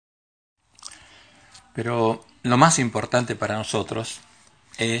Pero lo más importante para nosotros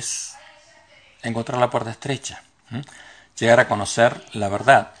es encontrar la puerta estrecha, llegar a conocer la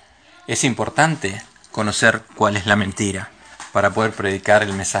verdad. Es importante conocer cuál es la mentira para poder predicar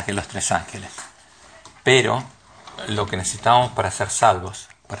el mensaje de los tres ángeles. Pero lo que necesitamos para ser salvos,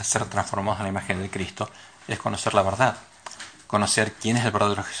 para ser transformados en la imagen de Cristo, es conocer la verdad, conocer quién es el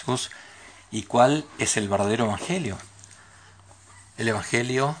verdadero Jesús y cuál es el verdadero evangelio. El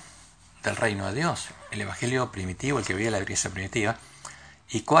evangelio del reino de Dios, el evangelio primitivo, el que veía la iglesia primitiva,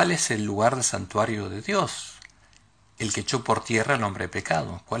 y cuál es el lugar del santuario de Dios, el que echó por tierra el hombre de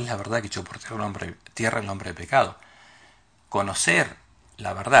pecado. ¿Cuál es la verdad que echó por tierra el hombre de pecado? Conocer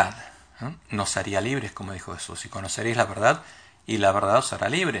la verdad nos haría libres, como dijo Jesús, y conoceréis la verdad, y la verdad os hará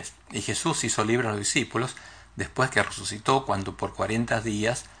libres. Y Jesús hizo libres a los discípulos después que resucitó, cuando por 40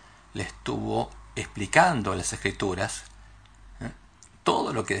 días le estuvo explicando las Escrituras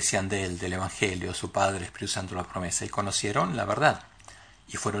todo lo que decían de él, del Evangelio, su Padre, el Espíritu Santo, la promesa, y conocieron la verdad,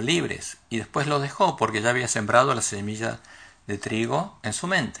 y fueron libres, y después lo dejó, porque ya había sembrado la semilla de trigo en su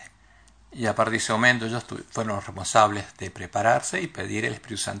mente, y a partir de ese momento ellos fueron los responsables de prepararse y pedir el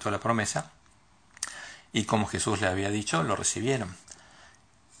Espíritu Santo de la promesa, y como Jesús le había dicho, lo recibieron.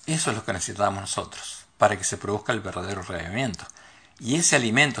 Eso es lo que necesitamos nosotros, para que se produzca el verdadero reavivamiento, y ese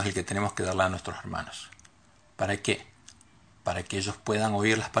alimento es el que tenemos que darle a nuestros hermanos. ¿Para qué? Para que ellos puedan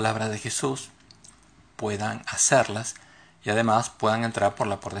oír las palabras de Jesús, puedan hacerlas y además puedan entrar por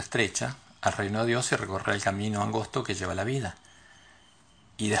la puerta estrecha al reino de Dios y recorrer el camino angosto que lleva a la vida.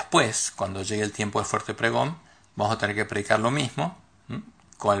 Y después, cuando llegue el tiempo del fuerte pregón, vamos a tener que predicar lo mismo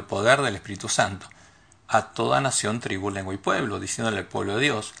con el poder del Espíritu Santo a toda nación, tribu, lengua y pueblo, diciéndole al pueblo de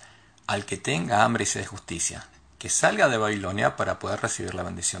Dios, al que tenga hambre y sed de justicia, que salga de Babilonia para poder recibir la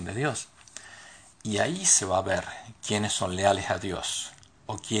bendición de Dios. Y ahí se va a ver quiénes son leales a Dios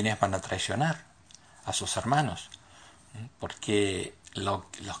o quiénes van a traicionar a sus hermanos. Porque los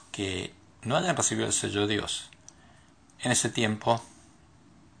que no hayan recibido el sello de Dios en ese tiempo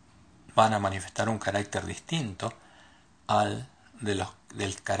van a manifestar un carácter distinto al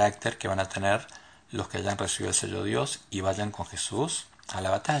del carácter que van a tener los que hayan recibido el sello de Dios y vayan con Jesús a la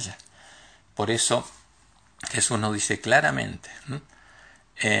batalla. Por eso Jesús nos dice claramente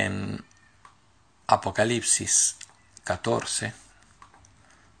en Apocalipsis 14,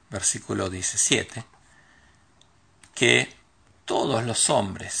 versículo 17, que todos los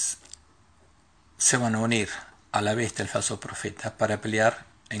hombres se van a unir a la bestia del falso profeta para pelear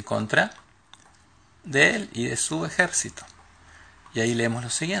en contra de él y de su ejército. Y ahí leemos lo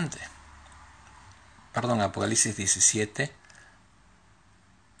siguiente. Apocalipsis 17,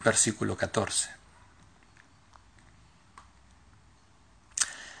 versículo 14.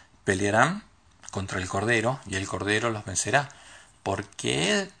 Pelearán contra el Cordero, y el Cordero los vencerá,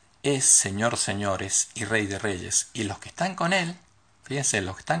 porque Él es Señor, señores, y Rey de reyes, y los que están con Él, fíjense,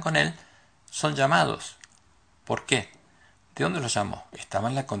 los que están con Él, son llamados. ¿Por qué? ¿De dónde los llamó?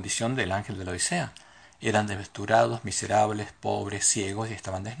 Estaban en la condición del ángel de la Odisea. Eran desvesturados, miserables, pobres, ciegos, y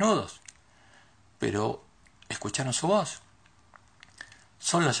estaban desnudos. Pero escucharon su voz.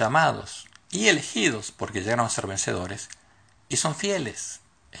 Son los llamados y elegidos, porque llegaron a ser vencedores, y son fieles.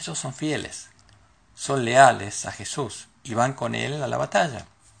 Ellos son fieles. Son leales a Jesús y van con Él a la batalla.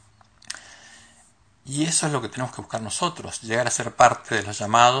 Y eso es lo que tenemos que buscar nosotros, llegar a ser parte de los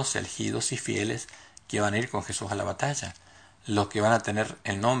llamados, elegidos y fieles que van a ir con Jesús a la batalla, los que van a tener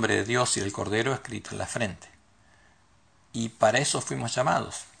el nombre de Dios y del Cordero escrito en la frente. Y para eso fuimos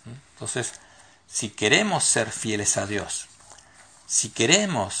llamados. Entonces, si queremos ser fieles a Dios, si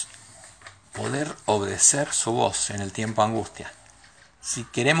queremos poder obedecer su voz en el tiempo de angustia, si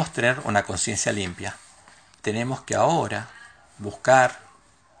queremos tener una conciencia limpia, tenemos que ahora buscar,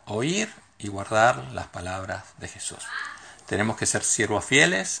 oír y guardar las palabras de Jesús. Tenemos que ser siervos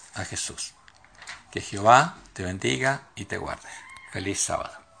fieles a Jesús. Que Jehová te bendiga y te guarde. Feliz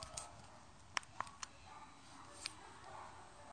sábado.